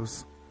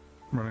T-foxes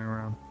running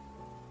around.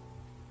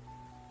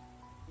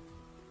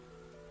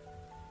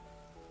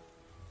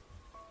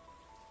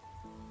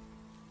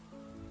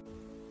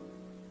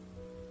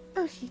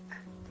 Okay,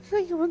 it's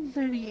like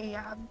 1:30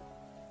 a.m.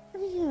 I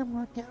think I'm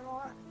working a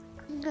lot.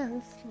 I'm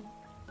gonna sleep.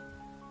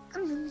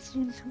 I'm gonna see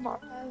you tomorrow.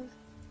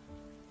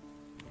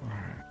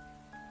 Alright.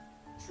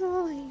 So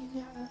I'll let you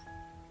go.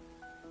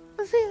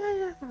 I'll say hi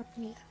to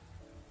Happy.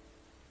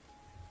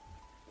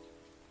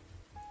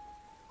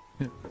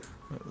 Yeah.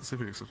 See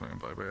if he accepts my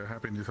invite, but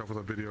Happy needs help with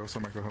a video, so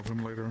I might go help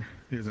him later.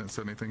 He hasn't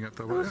said anything yet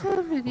though, but What yeah. kind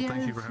of Well, video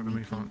thank you is for he having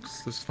me, making?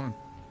 Fox. This is fun.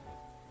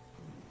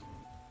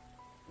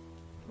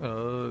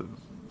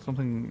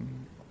 Something...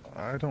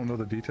 I don't know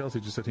the details.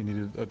 He just said he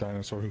needed a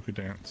dinosaur who could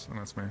dance, and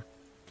that's me.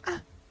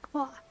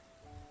 Cool.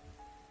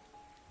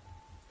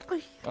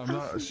 Okay, I'm I'll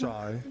not see you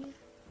shy. later.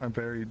 I'm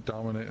very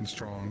dominant and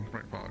strong,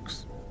 right,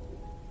 Fox?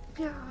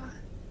 Yeah.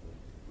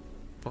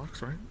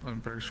 Fox, right? I'm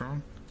very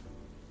strong.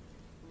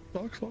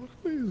 Fox,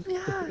 please.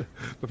 Yeah.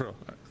 But bro,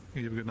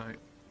 you have a good night.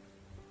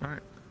 All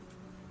right.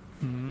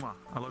 Mwah.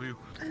 I love you.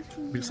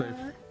 Be safe.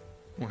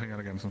 We'll hang out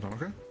again sometime,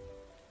 okay?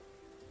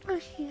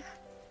 Okay.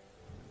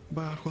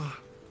 Bye. Aqua.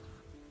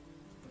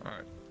 All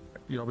right.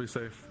 Y'all be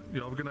safe.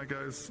 Y'all have a good night,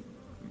 guys.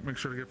 Make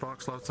sure to get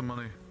Fox lots of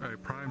money. Hey,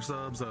 Prime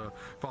subs,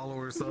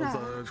 followers subs,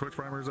 Yeah. Twitch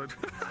primers. I'm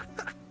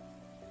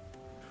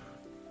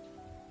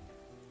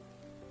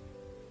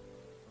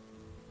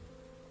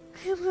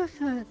not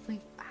gonna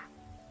sleep.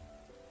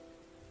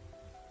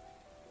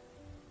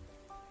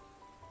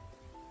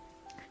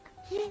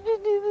 You need to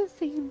do the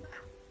same.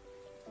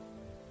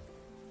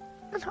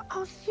 And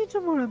I'll see you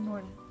tomorrow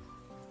morning.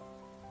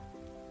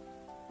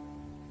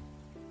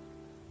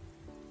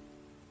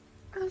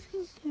 I'll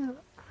see you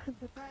for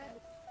the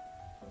bed.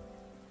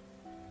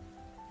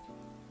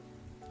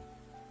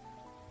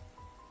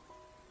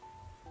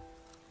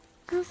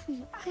 I'll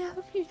see. I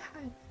hope you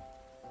can.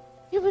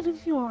 Even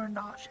if you are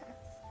nauseous.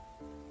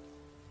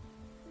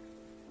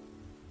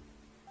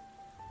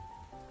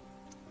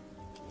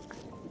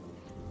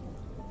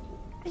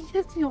 I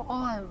kiss you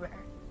all over.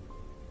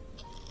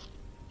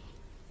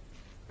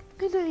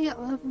 Good night,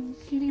 lovely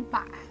cutie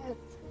buttheads.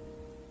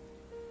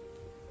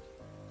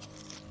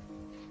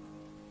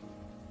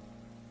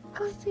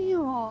 I'll see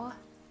you all.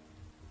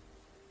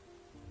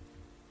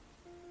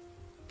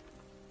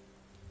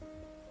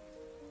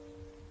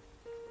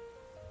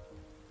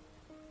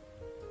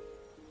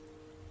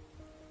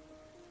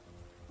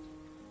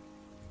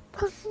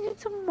 I'll see you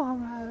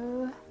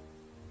tomorrow.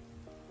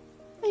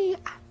 Hey,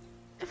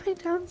 if I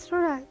don't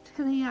start at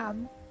 10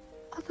 a.m.,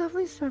 I'll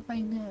definitely start by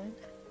noon.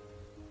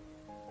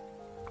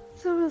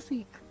 So we'll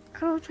see.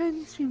 I'll try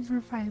and stream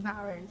for 5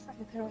 hours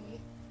either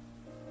way.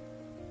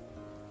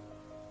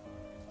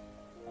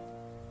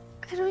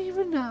 I don't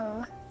even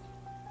know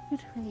who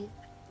to read.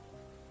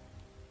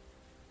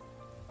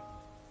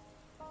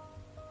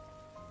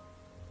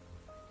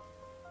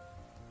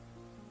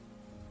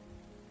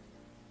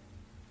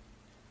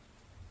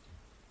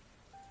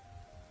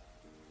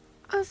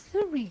 Oh,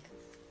 serious.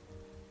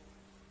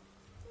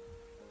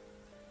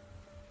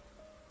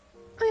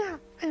 Oh yeah,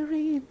 I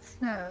read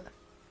Snow.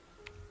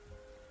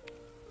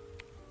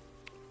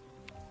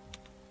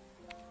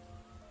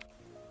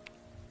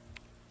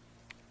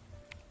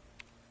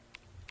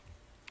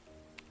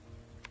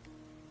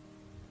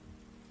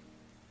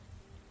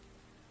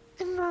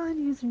 And while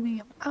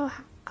username, oh,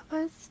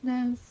 a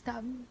Snow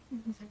Stum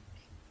username.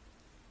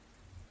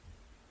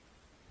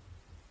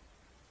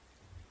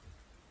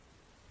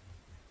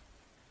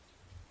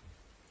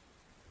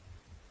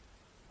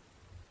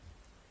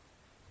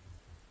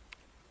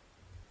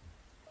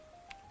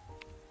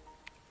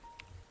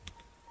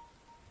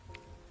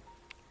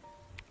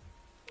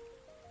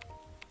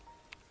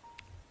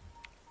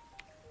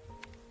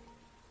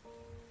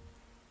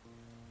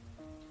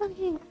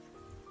 Okay,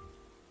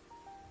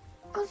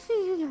 I'll see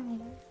you guys.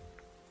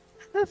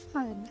 Have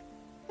fun.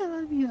 I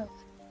love you.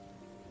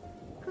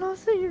 And I'll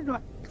see you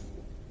next.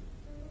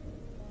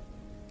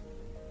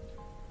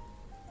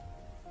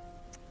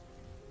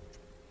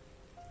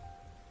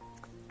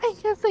 I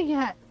guess I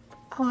get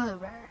all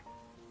over.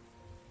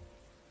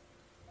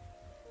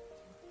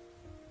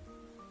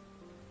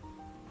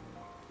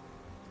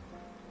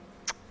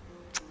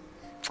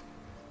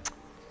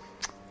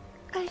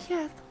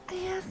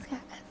 Yes.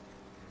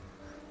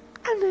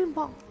 And then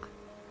bonk.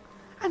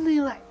 And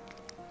they like.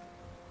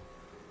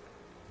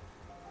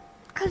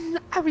 And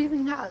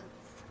everything else.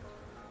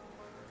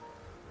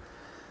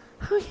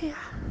 Oh yeah.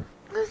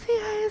 I'll see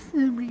you guys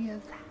soon,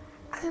 Brias.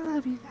 I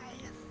love you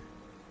guys.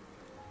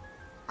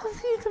 I'll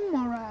see you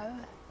tomorrow.